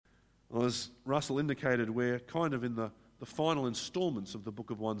Well, as Russell indicated, we're kind of in the final instalments of the book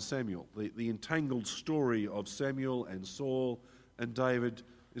of 1 Samuel. The entangled story of Samuel and Saul and David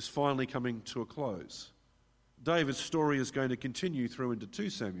is finally coming to a close. David's story is going to continue through into 2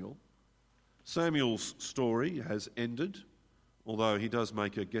 Samuel. Samuel's story has ended, although he does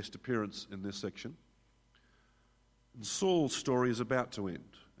make a guest appearance in this section. And Saul's story is about to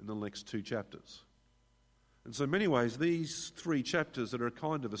end in the next 2 chapters. And so in many ways, these 3 chapters that are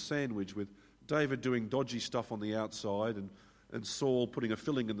kind of a sandwich with David doing dodgy stuff on the outside and Saul putting a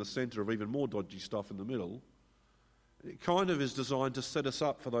filling in the centre of even more dodgy stuff in the middle, it kind of is designed to set us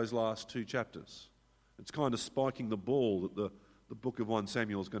up for those last 2 chapters. It's kind of spiking the ball that the book of 1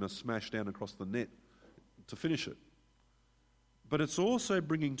 Samuel is going to smash down across the net to finish it. But it's also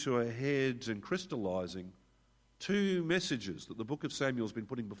bringing to a head and crystallising 2 messages that the book of Samuel has been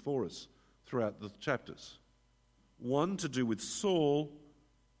putting before us throughout the chapters. One to do with Saul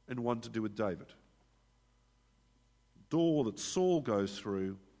and one to do with David. Door that Saul goes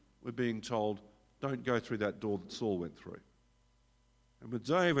through, we're being told, don't go through that door that Saul went through. And with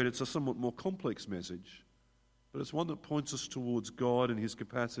David, it's a somewhat more complex message, but it's one that points us towards God and his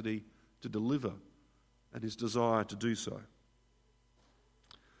capacity to deliver and his desire to do so.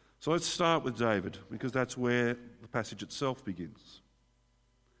 So let's start with David, because that's where the passage itself begins.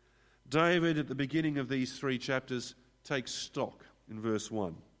 David, at the beginning of these 3 chapters, takes stock in verse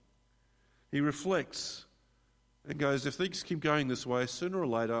 1. He reflects and goes, if things keep going this way, sooner or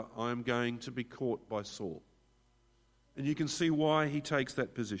later I am going to be caught by Saul. And you can see why he takes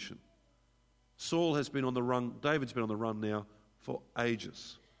that position. Saul has been on the run, David's been on the run now for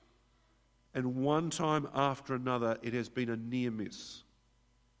ages. And one time after another, it has been a near miss.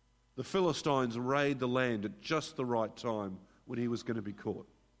 The Philistines raid the land at just the right time when he was going to be caught.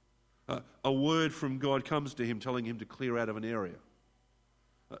 A word from God comes to him telling him to clear out of an area.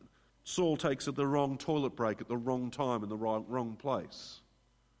 Saul takes the wrong toilet break at the wrong time in the wrong place.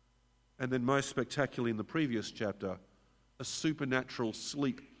 And then most spectacularly in the previous chapter, a supernatural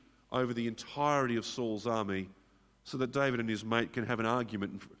sleep over the entirety of Saul's army so that David and his mate can have an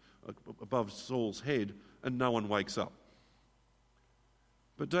argument above Saul's head and no one wakes up.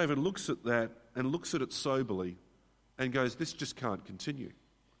 But David looks at that and looks at it soberly and goes, this just can't continue.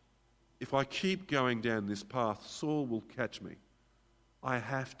 If I keep going down this path, Saul will catch me. I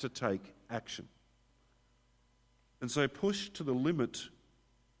have to take action. And so pushed to the limit,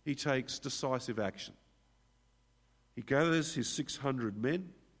 he takes decisive action. He gathers his 600 men,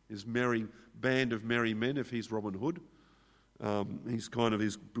 his merry band of merry men, if he's Robin Hood. He's kind of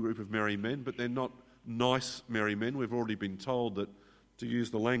his group of merry men, but they're not nice merry men. We've already been told that, to use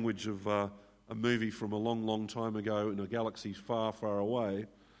the language of a movie from a long, long time ago in a galaxy far, far away,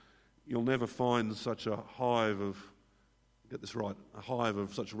 you'll never find such a hive of, get this right, a hive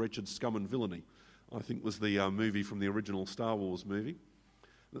of such wretched scum and villainy, I think was the movie from the original Star Wars movie.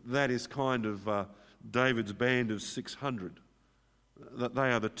 That is kind of David's band of 600. That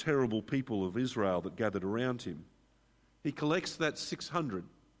they are the terrible people of Israel that gathered around him. He collects that 600.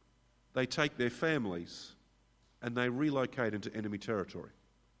 They take their families and they relocate into enemy territory.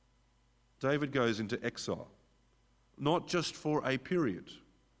 David goes into exile, not just for a period.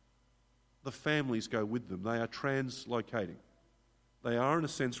 The families go with them. They are translocating. They are, in a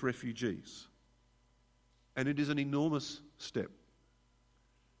sense, refugees. And it is an enormous step.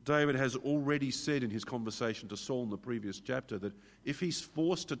 David has already said in his conversation to Saul in the previous chapter that if he's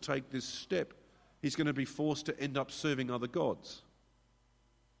forced to take this step, he's going to be forced to end up serving other gods.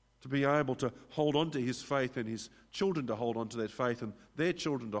 To be able to hold on to his faith and his children to hold on to that faith and their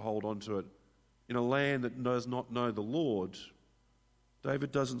children to hold on to it in a land that does not know the Lord,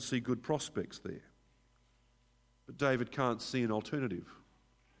 David doesn't see good prospects there. But David can't see an alternative.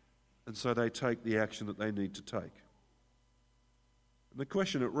 And so they take the action that they need to take. And the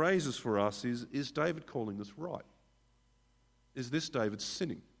question it raises for us is David calling this right? Is this David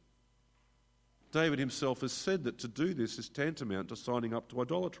sinning? David himself has said that to do this is tantamount to signing up to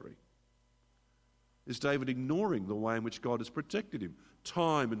idolatry. Is David ignoring the way in which God has protected him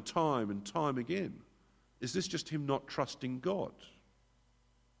time and time and time again? Is this just him not trusting God?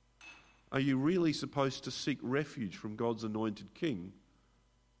 Are you really supposed to seek refuge from God's anointed king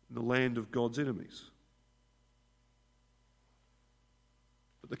in the land of God's enemies?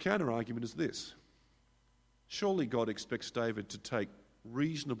 But the counter-argument is this. Surely God expects David to take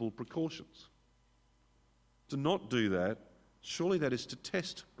reasonable precautions. To not do that, surely that is to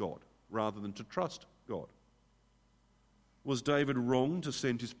test God rather than to trust God. Was David wrong to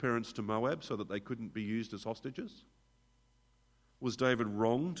send his parents to Moab so that they couldn't be used as hostages? Was David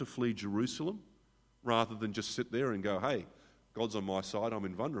wrong to flee Jerusalem rather than just sit there and go, hey, God's on my side, I'm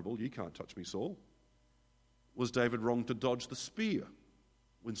invulnerable, you can't touch me, Saul? Was David wrong to dodge the spear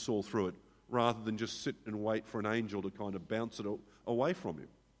when Saul threw it, rather than just sit and wait for an angel to kind of bounce it away from him?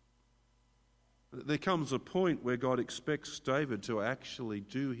 There comes a point where God expects David to actually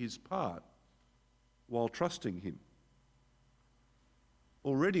do his part while trusting him.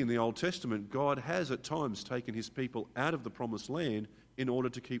 Already in the Old Testament, God has at times taken his people out of the promised land in order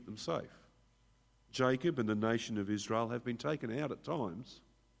to keep them safe. Jacob and the nation of Israel have been taken out at times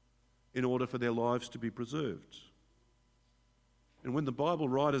in order for their lives to be preserved. And when the Bible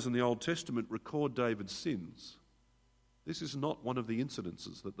writers in the Old Testament record David's sins, this is not one of the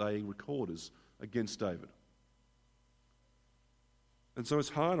incidences that they record as against David. And so it's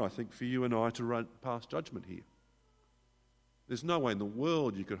hard, I think, for you and I to pass judgment here. There's no way in the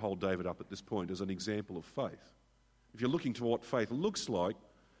world you could hold David up at this point as an example of faith. If you're looking to what faith looks like,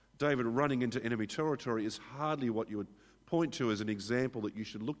 David running into enemy territory is hardly what you would point to as an example that you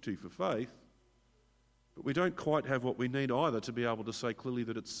should look to for faith. But we don't quite have what we need either to be able to say clearly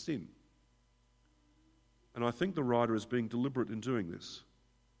that it's sin. And I think the writer is being deliberate in doing this.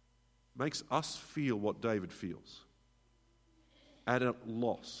 Makes us feel what David feels. At a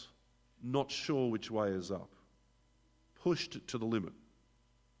loss, not sure which way is up, pushed to the limit.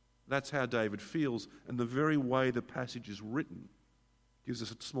 That's how David feels, and the very way the passage is written gives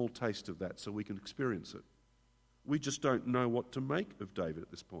us a small taste of that so we can experience it. We just don't know what to make of David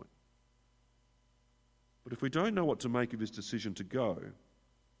at this point. But if we don't know what to make of his decision to go,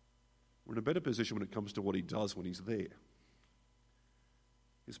 we're in a better position when it comes to what he does when he's there.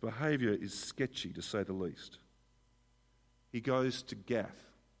 His behaviour is sketchy, to say the least. He goes to Gath.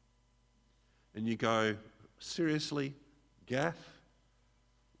 And you go, seriously, Gath?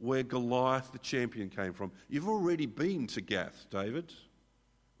 Where Goliath the champion came from. You've already been to Gath, David.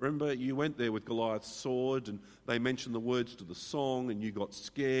 Remember, you went there with Goliath's sword and they mentioned the words to the song and you got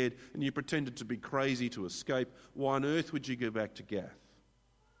scared and you pretended to be crazy to escape. Why on earth would you go back to Gath?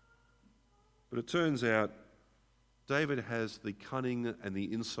 But it turns out David has the cunning and the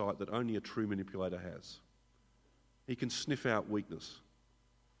insight that only a true manipulator has. He can sniff out weakness.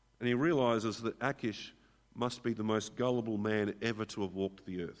 And he realises that Achish must be the most gullible man ever to have walked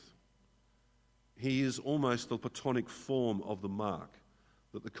the earth. He is almost the platonic form of the mark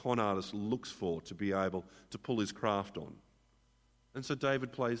that the con artist looks for to be able to pull his craft on. And so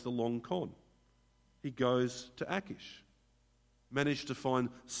David plays the long con. He goes to Achish. Managed to find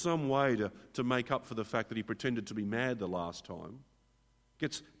some way to make up for the fact that he pretended to be mad the last time.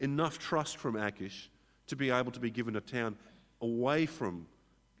 Gets enough trust from Achish to be able to be given a town away from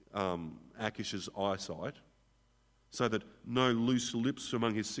Achish's eyesight, so that no loose lips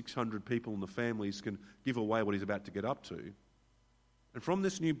among his 600 people and the families can give away what he's about to get up to. And from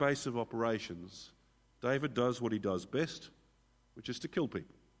this new base of operations, David does what he does best, which is to kill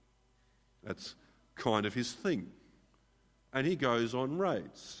people. That's kind of his thing. And he goes on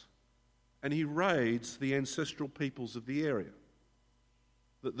raids. And he raids the ancestral peoples of the area.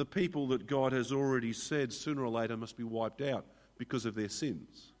 The people that God has already said sooner or later must be wiped out because of their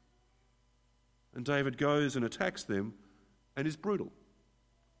sins. And David goes and attacks them and is brutal.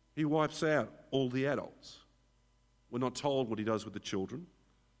 He wipes out all the adults. We're not told what he does with the children,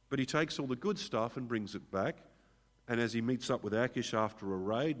 but he takes all the good stuff and brings it back. And as he meets up with Achish after a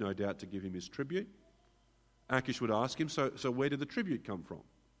raid, no doubt to give him his tribute, Achish would ask him, so where did the tribute come from?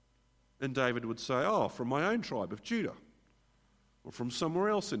 And David would say, from my own tribe of Judah, or from somewhere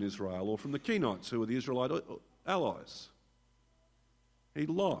else in Israel, or from the Kenites, who are the Israelite allies. He'd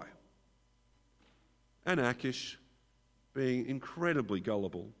lie. And Achish, being incredibly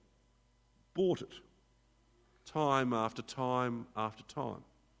gullible, bought it, time after time after time.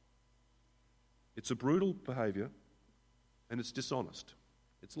 It's a brutal behaviour, and it's dishonest.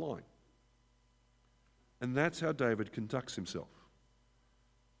 It's lying. And that's how David conducts himself.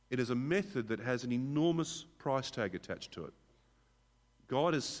 It is a method that has an enormous price tag attached to it.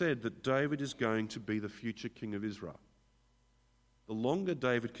 God has said that David is going to be the future king of Israel. The longer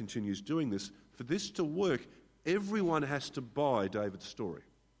David continues doing this, for this to work, everyone has to buy David's story.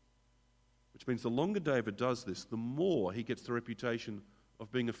 Which means the longer David does this, the more he gets the reputation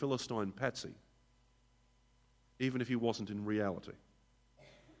of being a Philistine patsy, even if he wasn't in reality.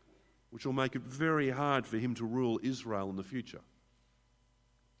 Which will make it very hard for him to rule Israel in the future.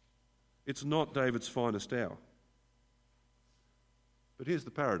 It's not David's finest hour. But here's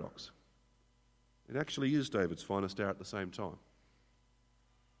the paradox. It actually is David's finest hour at the same time.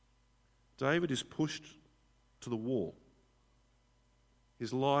 David is pushed to the wall.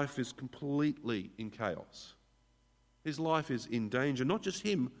 His life is completely in chaos. His life is in danger, not just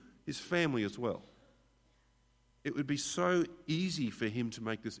him, his family as well. It would be so easy for him to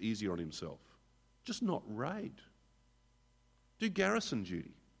make this easier on himself. Just not raid. Do garrison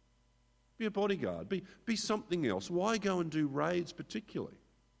duty. Be a bodyguard. Be something else. Why go and do raids particularly?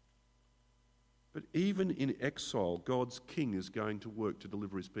 But even in exile, God's king is going to work to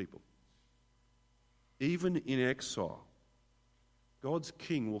deliver his people. Even in exile, God's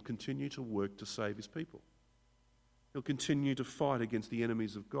king will continue to work to save his people. He'll continue to fight against the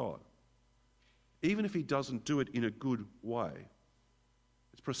enemies of God. Even if he doesn't do it in a good way,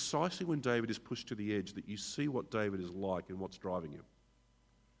 it's precisely when David is pushed to the edge that you see what David is like and what's driving him.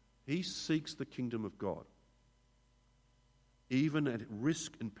 He seeks the kingdom of God, even at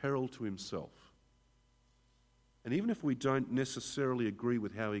risk and peril to himself. And even if we don't necessarily agree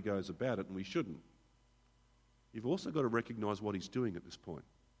with how he goes about it, and we shouldn't, you've also got to recognise what he's doing at this point.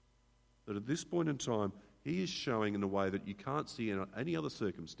 That at this point in time, he is showing in a way that you can't see in any other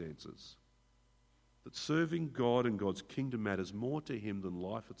circumstances that serving God and God's kingdom matters more to him than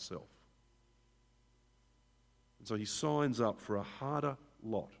life itself. And so he signs up for a harder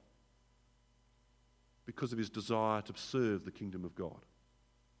lot because of his desire to serve the kingdom of God.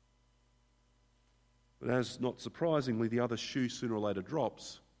 But as not surprisingly, the other shoe sooner or later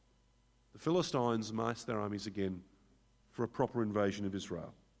drops, the Philistines mass their armies again for a proper invasion of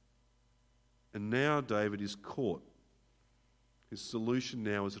Israel. And now David is caught. His solution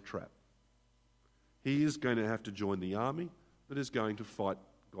now is a trap. He is going to have to join the army that is going to fight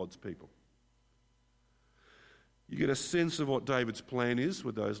God's people. You get a sense of what David's plan is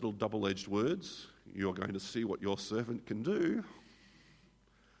with those little double-edged words. You're going to see what your servant can do.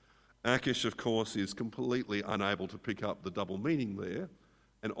 Achish, of course, is completely unable to pick up the double meaning there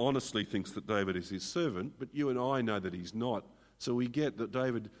and honestly thinks that David is his servant, but you and I know that he's not. So we get that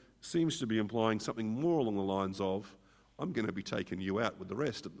David seems to be implying something more along the lines of, I'm going to be taking you out with the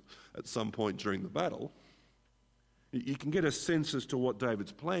rest at some point during the battle. You can get a sense as to what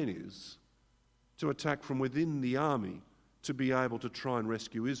David's plan is, to attack from within the army to be able to try and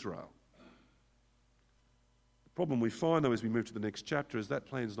rescue Israel. The problem we find, though, as we move to the next chapter is that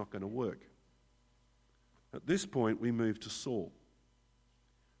plan's not going to work. At this point, we move to Saul.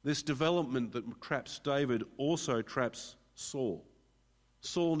 This development that traps David also traps Saul.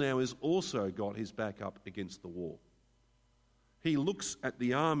 Saul now has also got his back up against the wall. He looks at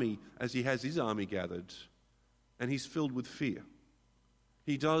the army as he has his army gathered, and he's filled with fear.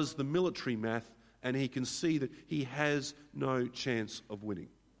 He does the military math, and he can see that he has no chance of winning.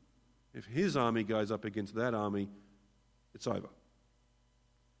 If his army goes up against that army, it's over.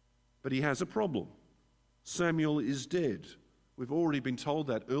 But he has a problem. Samuel is dead. We've already been told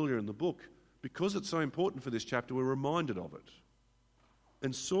that earlier in the book. Because it's so important for this chapter, we're reminded of it.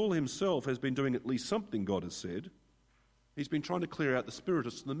 And Saul himself has been doing at least something, God has said. He's been trying to clear out the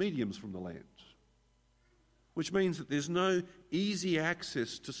spiritists and the mediums from the land, which means that there's no easy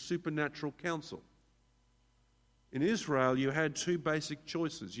access to supernatural counsel. In Israel, you had two basic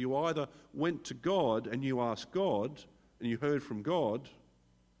choices. You either went to God and you asked God and you heard from God,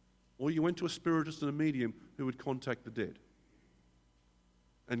 or you went to a spiritist and a medium who would contact the dead.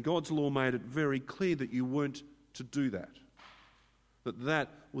 And God's law made it very clear that you weren't to do that. That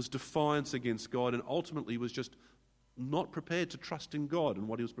was defiance against God and ultimately was just not prepared to trust in God and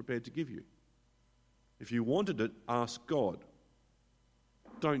what he was prepared to give you. If you wanted it, ask God.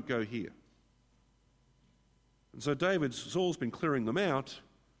 Don't go here. And so Saul's been clearing them out,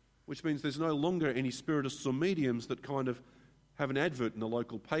 which means there's no longer any spiritists or mediums that kind of have an advert in the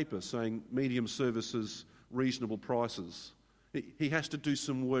local paper saying medium services, reasonable prices. He has to do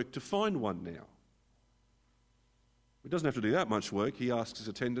some work to find one now. He doesn't have to do that much work. He asks his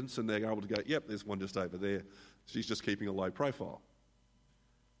attendants and they're able to go, yep, there's one just over there. She's just keeping a low profile.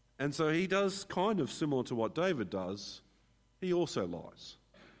 And so he does kind of similar to what David does. He also lies.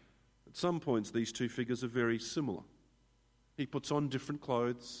 At some points, these two figures are very similar. He puts on different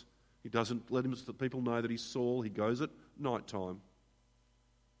clothes. He doesn't let people know that he's Saul. He goes at night time.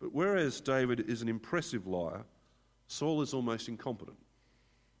 But whereas David is an impressive liar, Saul is almost incompetent.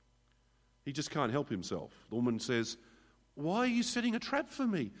 He just can't help himself. The woman says, why are you setting a trap for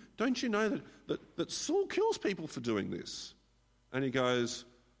me? Don't you know that Saul kills people for doing this? And he goes,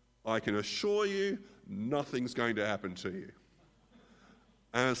 I can assure you nothing's going to happen to you.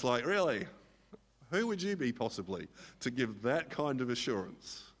 And it's like, really? Who would you be possibly to give that kind of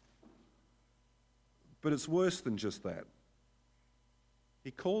assurance? But it's worse than just that.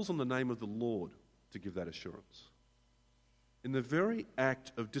 He calls on the name of the Lord to give that assurance. In the very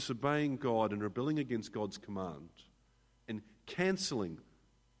act of disobeying God and rebelling against God's command and cancelling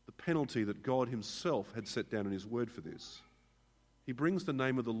the penalty that God himself had set down in his word for this, he brings the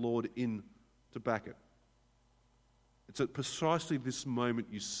name of the Lord in to back it. It's at precisely this moment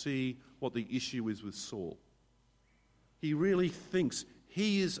you see what the issue is with Saul. He really thinks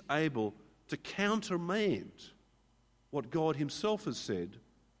he is able to countermand what God himself has said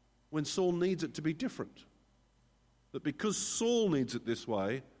when Saul needs it to be different. That because Saul needs it this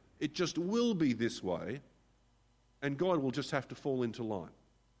way, it just will be this way, and God will just have to fall into line.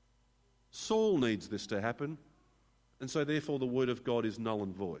 Saul needs this to happen, and so therefore the word of God is null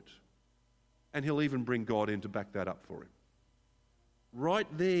and void. And he'll even bring God in to back that up for him. Right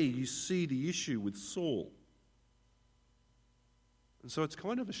there you see the issue with Saul. And so it's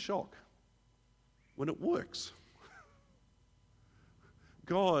kind of a shock when it works.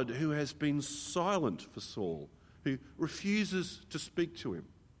 God, who has been silent for Saul, who refuses to speak to him,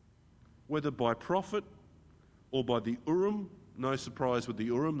 whether by prophet or by the Urim. No surprise with the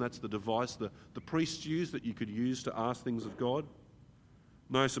Urim, that's the device the priests used that you could use to ask things of God.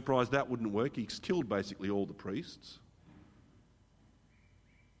 No surprise that wouldn't work. He's killed basically all the priests.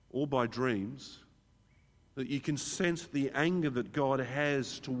 Or by dreams, that you can sense the anger that God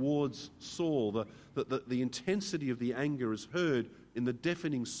has towards Saul. The intensity of the anger is heard in the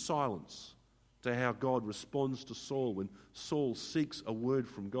deafening silence to how God responds to Saul when Saul seeks a word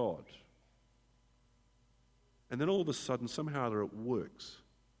from God. And then all of a sudden, somehow or other, it works.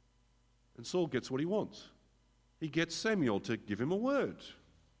 And Saul gets what he wants. He gets Samuel to give him a word.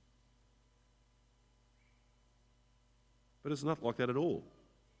 But it's not like that at all.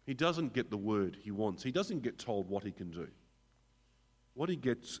 He doesn't get the word he wants. He doesn't get told what he can do. What he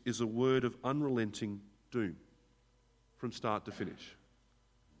gets is a word of unrelenting doom from start to finish,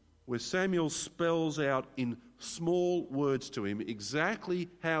 where Samuel spells out in small words to him exactly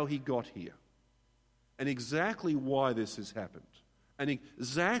how he got here, and exactly why this has happened, and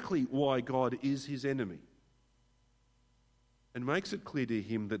exactly why God is his enemy, and makes it clear to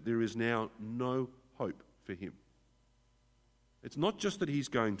him that there is now no hope for him. It's not just that he's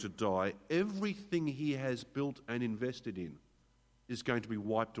going to die, everything he has built and invested in is going to be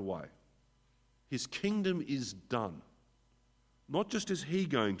wiped away. His kingdom is done. Not just is he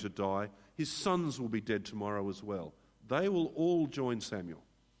going to die, his sons will be dead tomorrow as well. They will all join Samuel.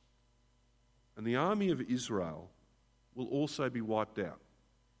 And the army of Israel will also be wiped out.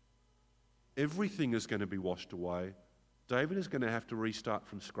 Everything is going to be washed away. David is going to have to restart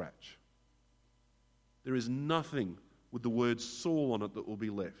from scratch. There is nothing with the word Saul on it that will be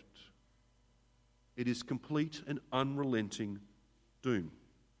left. It is complete and unrelenting doom.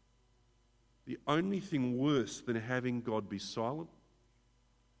 The only thing worse than having God be silent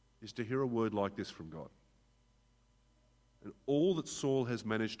is to hear a word like this from God. And all that Saul has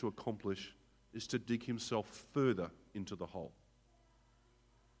managed to accomplish is to dig himself further into the hole.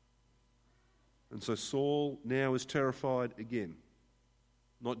 And so Saul now is terrified again,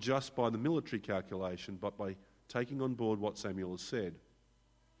 not just by the military calculation, but by taking on board what Samuel has said.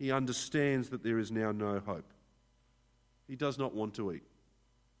 He understands that there is now no hope. He does not want to eat,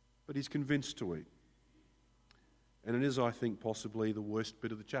 but he's convinced to eat. And it is, I think, possibly the worst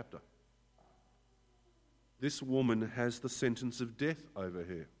bit of the chapter. This woman has the sentence of death over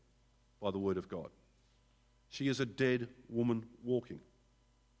her by the word of God. She is a dead woman walking.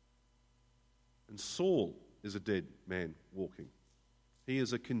 And Saul is a dead man walking. He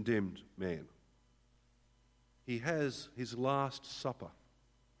is a condemned man. He has his last supper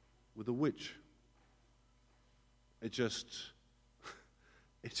with a witch. It's just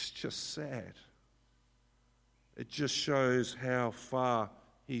sad. It just shows how far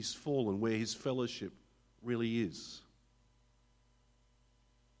he's fallen, where his fellowship really is.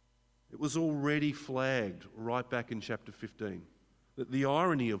 It was already flagged right back in chapter 15. That the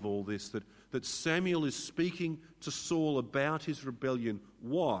irony of all this, that Samuel is speaking to Saul about his rebellion.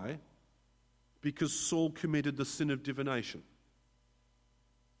 Why? Because Saul committed the sin of divination.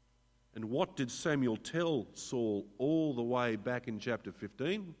 And what did Samuel tell Saul all the way back in chapter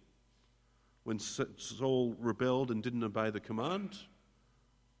 15? When Saul rebelled and didn't obey the command?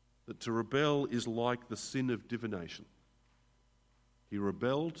 That to rebel is like the sin of divination. He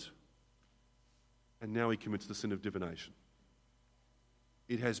rebelled, and now he commits the sin of divination.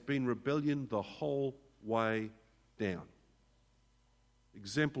 It has been rebellion the whole way down,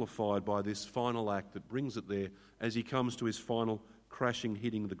 exemplified by this final act that brings it there as he comes to his final crashing,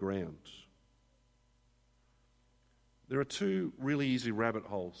 hitting the ground. There are two really easy rabbit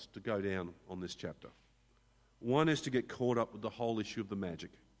holes to go down on this chapter. One is to get caught up with the whole issue of the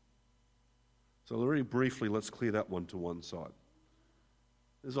magic. So very briefly, let's clear that one to one side.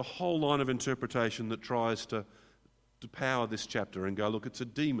 There's a whole line of interpretation that tries to power this chapter and go, look, it's a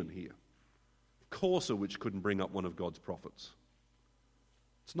demon here. Of course a witch couldn't bring up one of God's prophets.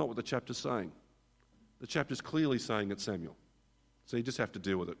 It's not what the chapter's saying. The chapter's clearly saying it's Samuel. So you just have to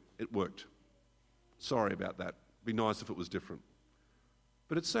deal with it. It worked. Sorry about that. It'd be nice if it was different.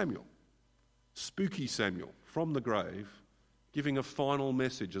 But it's Samuel. Spooky Samuel from the grave, giving a final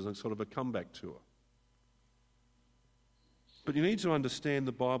message as a sort of a comeback tour. But you need to understand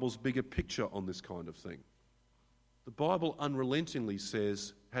the Bible's bigger picture on this kind of thing. The Bible unrelentingly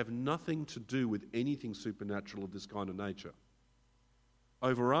says, have nothing to do with anything supernatural of this kind of nature.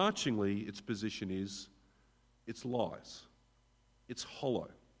 Overarchingly, its position is, it's lies. It's hollow.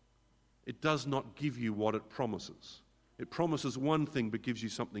 It does not give you what it promises. It promises one thing but gives you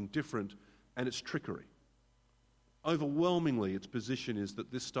something different, and it's trickery. Overwhelmingly, its position is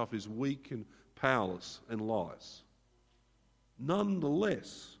that this stuff is weak and powerless and lies.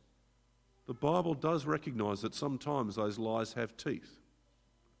 Nonetheless, the Bible does recognise that sometimes those lies have teeth.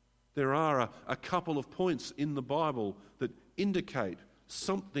 There are a couple of points in the Bible that indicate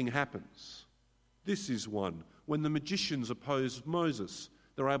something happens. This is one. When the magicians opposed Moses,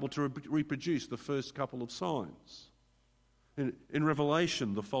 they're able to reproduce the first couple of signs. In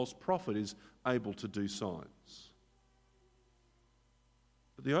Revelation, the false prophet is able to do signs.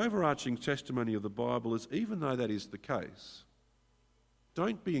 But the overarching testimony of the Bible is, even though that is the case,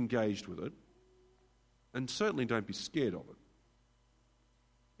 don't be engaged with it, and certainly don't be scared of it.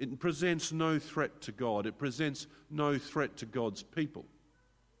 It presents no threat to God. It presents no threat to God's people.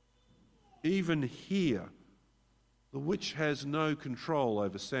 Even here, the witch has no control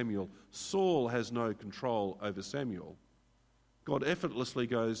over Samuel. Saul has no control over Samuel. God effortlessly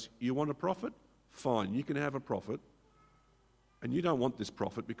goes, you want a prophet? Fine, you can have a prophet. And you don't want this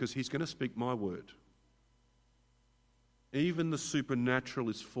prophet because he's going to speak my word. Even the supernatural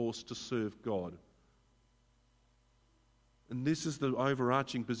is forced to serve God. And this is the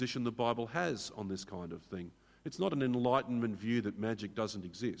overarching position the Bible has on this kind of thing. It's not an Enlightenment view that magic doesn't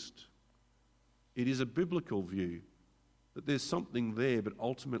exist. It is a biblical view that there's something there, but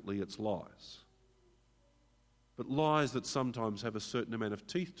ultimately it's lies. But lies that sometimes have a certain amount of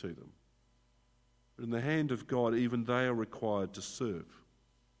teeth to them. But in the hand of God, even they are required to serve.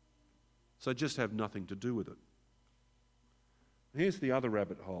 So just have nothing to do with it. Here's the other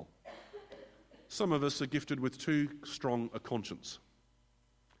rabbit hole. Some of us are gifted with too strong a conscience.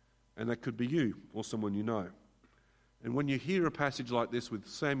 And that could be you or someone you know. And when you hear a passage like this with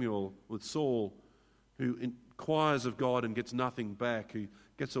Samuel, with Saul, who inquires of God and gets nothing back, who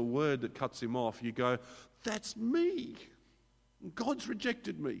gets a word that cuts him off, you go, that's me. God's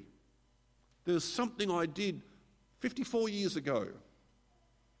rejected me. There's something I did 54 years ago.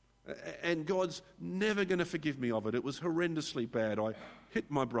 And God's never going to forgive me of it. It was horrendously bad. I hit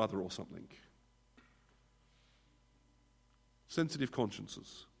my brother or something. Sensitive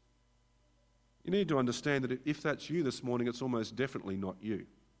consciences. You need to understand that if that's you this morning, it's almost definitely not you.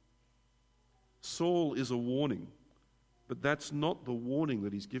 Saul is a warning, but that's not the warning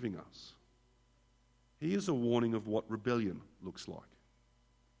that he's giving us. He is a warning of what rebellion looks like.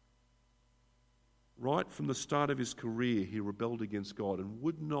 Right from the start of his career, he rebelled against God and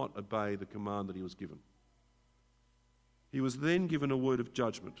would not obey the command that he was given. He was then given a word of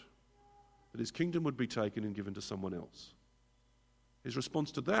judgment, that his kingdom would be taken and given to someone else. His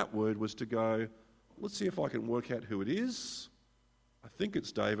response to that word was to go, let's see if I can work out who it is. I think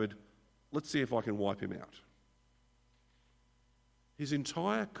it's David. Let's see if I can wipe him out. His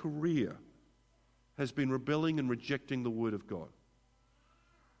entire career has been rebelling and rejecting the word of God.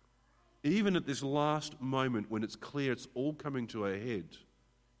 Even at this last moment when it's clear it's all coming to a head,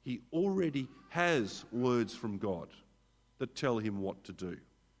 he already has words from God that tell him what to do.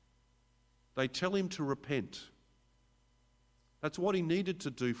 They tell him to repent. That's what he needed to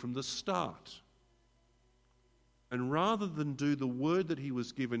do from the start. And rather than do the word that he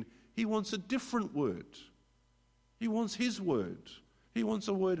was given, he wants a different word. He wants his word. He wants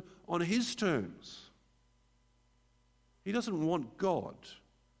a word on his terms. He doesn't want God.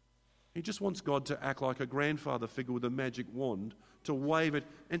 He just wants God to act like a grandfather figure with a magic wand, to wave it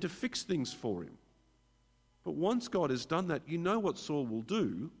and to fix things for him. But once God has done that, you know what Saul will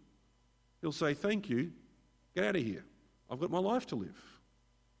do. He'll say, thank you, get out of here. I've got my life to live.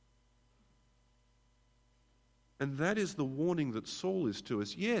 And that is the warning that Saul is to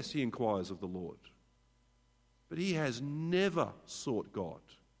us. Yes, he inquires of the Lord, but he has never sought God.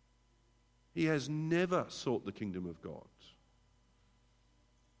 He has never sought the kingdom of God.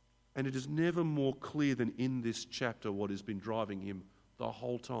 And it is never more clear than in this chapter what has been driving him the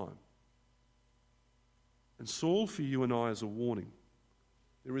whole time. And Saul, for you and I, is a warning.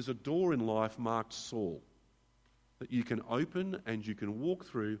 There is a door in life marked Saul that you can open and you can walk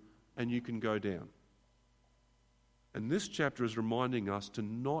through and you can go down. And this chapter is reminding us to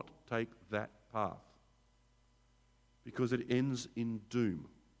not take that path. because it ends in doom.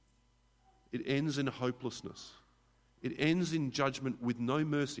 It ends in hopelessness. It ends in judgment with no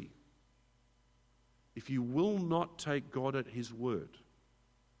mercy. If you will not take God at his word,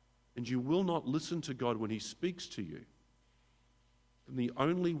 and you will not listen to God when he speaks to you, then the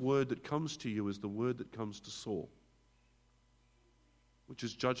only word that comes to you is the word that comes to Saul, which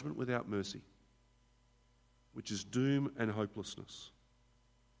is judgment without mercy, which is doom and hopelessness.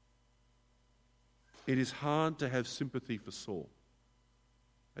 It is hard to have sympathy for Saul.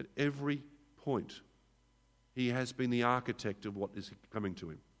 At every point, he has been the architect of what is coming to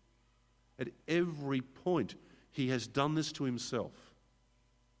him. At every point, he has done this to himself.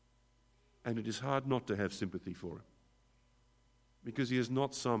 And it is hard not to have sympathy for him, because he is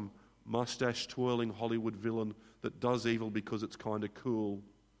not some mustache-twirling Hollywood villain that does evil because it's kind of cool.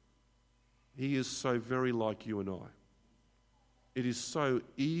 He is so very like you and I. It is so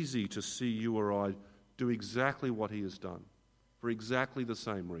easy to see you or I do exactly what he has done for exactly the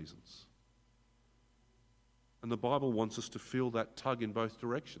same reasons. And the Bible wants us to feel that tug in both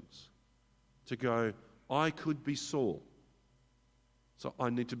directions. To go, I could be Saul, so I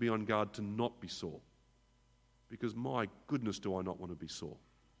need to be on guard to not be Saul. Because my goodness, do I not want to be Saul.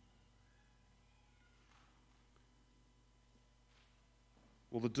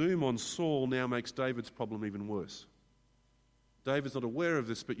 Well, the doom on Saul now makes David's problem even worse. David's not aware of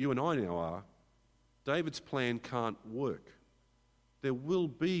this, but you and I now are. David's plan can't work. There will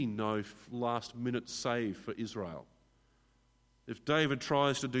be no last-minute save for Israel. If David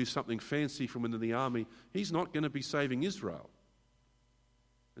tries to do something fancy from within the army, he's not going to be saving Israel.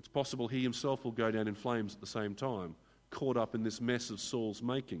 It's possible he himself will go down in flames at the same time, caught up in this mess of Saul's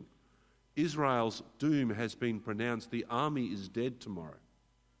making. Israel's doom has been pronounced. The army is dead tomorrow,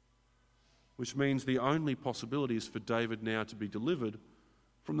 which means the only possibility is for David now to be delivered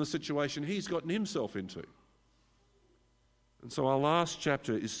from the situation he's gotten himself into. And so our last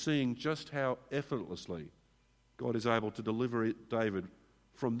chapter is seeing just how effortlessly God is able to deliver David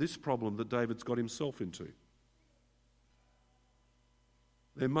from this problem that David's got himself into.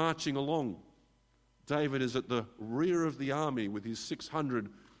 They're marching along. David is at the rear of the army with his 600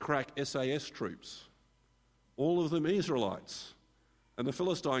 crack SAS troops, all of them Israelites. And the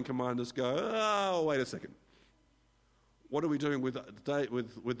Philistine commanders go, oh, wait a second. What are we doing with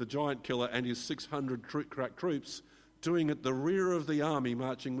the giant killer and his 600 crack troops doing at the rear of the army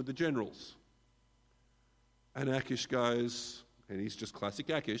marching with the generals? And Achish goes, and he's just classic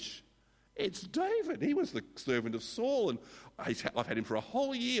Achish, it's David. He was the servant of Saul, and I've had him for a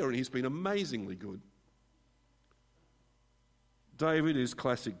whole year, and he's been amazingly good. David is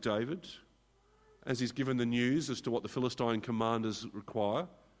classic David. As he's given the news as to what the Philistine commanders require,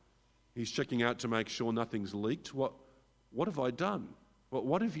 he's checking out to make sure nothing's leaked. What have I done?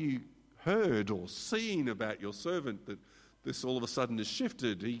 What have you heard or seen about your servant that this all of a sudden has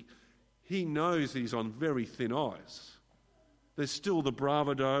shifted? He knows that he's on very thin ice. There's still the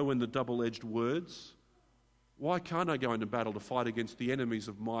bravado and the double-edged words. Why can't I go into battle to fight against the enemies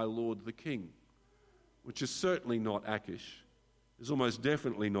of my Lord the King? Which is certainly not Achish. It's almost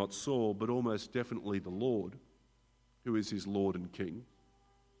definitely not Saul, but almost definitely the Lord, who is his Lord and King.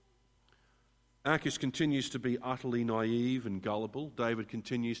 Achish continues to be utterly naive and gullible. David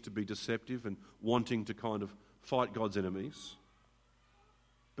continues to be deceptive and wanting to kind of fight God's enemies.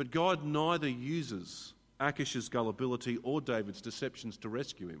 But God neither uses Achish's gullibility or David's deceptions to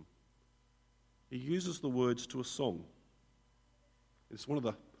rescue him. He uses the words to a song. It's one of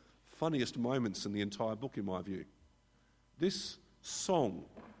the funniest moments in the entire book, in my view. This song,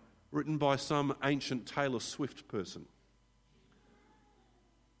 written by some ancient Taylor Swift person,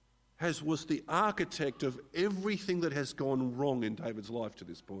 was the architect of everything that has gone wrong in David's life to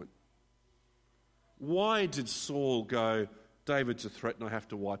this point. Why did Saul go, David's a threat and I have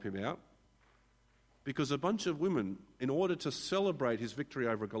to wipe him out? Because a bunch of women, in order to celebrate his victory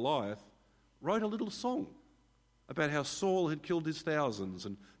over Goliath, wrote a little song about how Saul had killed his thousands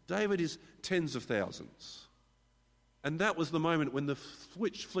and David his tens of thousands. And that was the moment when the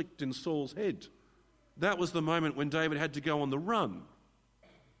switch flicked in Saul's head. That was the moment when David had to go on the run.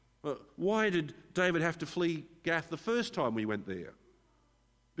 Why did David have to flee Gath the first time we went there?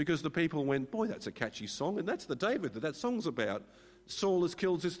 Because the people went, boy, that's a catchy song, and that's the David that song's about. Saul has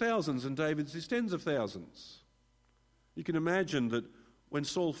killed his thousands and David's his tens of thousands. You can imagine that when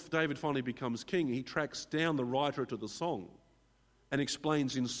David finally becomes king, he tracks down the writer to the song and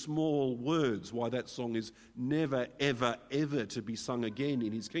explains in small words why that song is never, ever, ever to be sung again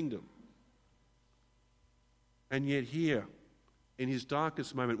in his kingdom. And yet here, in his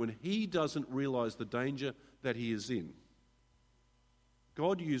darkest moment, when he doesn't realise the danger that he is in,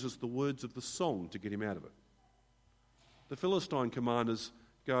 God uses the words of the song to get him out of it. The Philistine commanders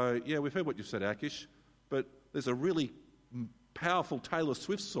go, yeah, we've heard what you've said, Achish, but there's a really powerful Taylor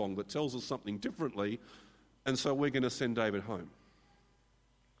Swift song that tells us something differently, and so we're going to send David home.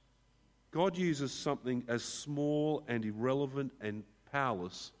 God uses something as small and irrelevant and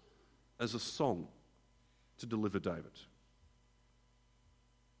powerless as a song to deliver David.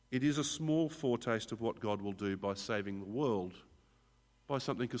 It is a small foretaste of what God will do by saving the world by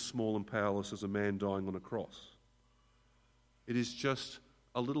something as small and powerless as a man dying on a cross. It is just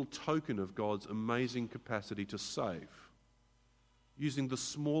a little token of God's amazing capacity to save, using the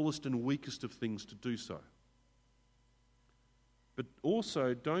smallest and weakest of things to do so. But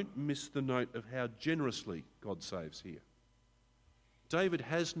also, don't miss the note of how generously God saves here. David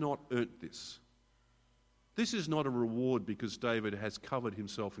has not earned this. This is not a reward because David has covered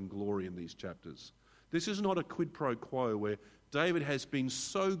himself in glory in these chapters. This is not a quid pro quo where David has been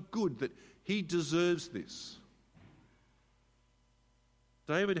so good that he deserves this.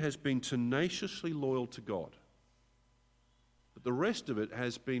 David has been tenaciously loyal to God, but the rest of it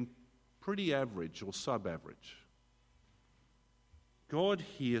has been pretty average or sub-average. God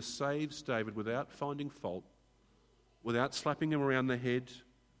here saves David without finding fault, without slapping him around the head,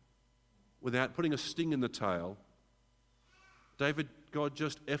 without putting a sting in the tail. God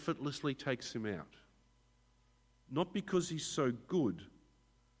just effortlessly takes him out. Not because he's so good,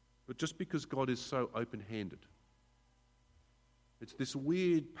 but just because God is so open-handed. It's this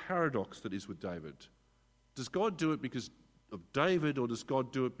weird paradox that is with David. Does God do it because of David, or does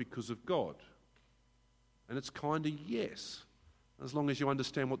God do it because of God? And it's kind of yes, as long as you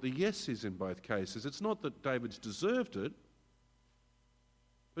understand what the yes is in both cases. It's not that David's deserved it,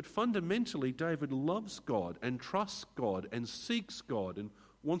 but fundamentally David loves God and trusts God and seeks God and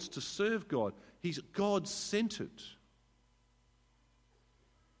wants to serve God. He's God-centered.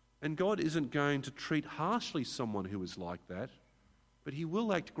 And God isn't going to treat harshly someone who is like that, but he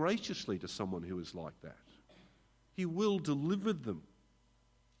will act graciously to someone who is like that. He will deliver them.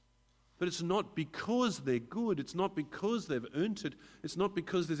 But it's not because they're good. It's not because they've earned it. It's not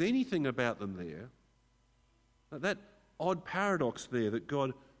because there's anything about them there. That odd paradox there that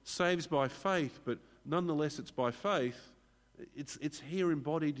God saves by faith, but nonetheless it's by faith, it's here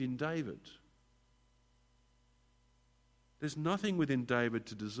embodied in David. There's nothing within David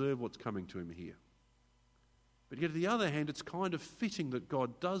to deserve what's coming to him here. But yet, on the other hand, it's kind of fitting that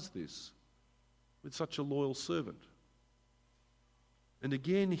God does this with such a loyal servant. And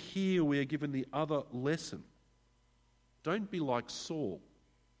again, here we are given the other lesson. Don't be like Saul,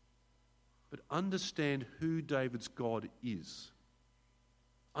 but understand who David's God is.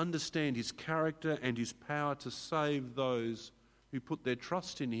 Understand his character and his power to save those who put their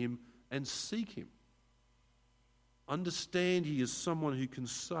trust in him and seek him. Understand he is someone who can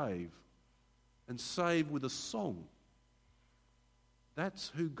save, and save with a song. That's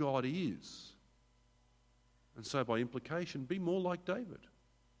who God is. And so by implication, be more like David.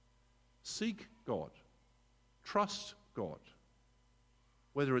 Seek God. Trust God.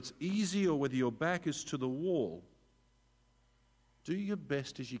 Whether it's easy or whether your back is to the wall, do your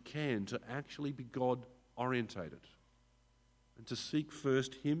best as you can to actually be God-orientated and to seek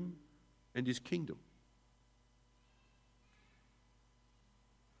first him and his kingdom.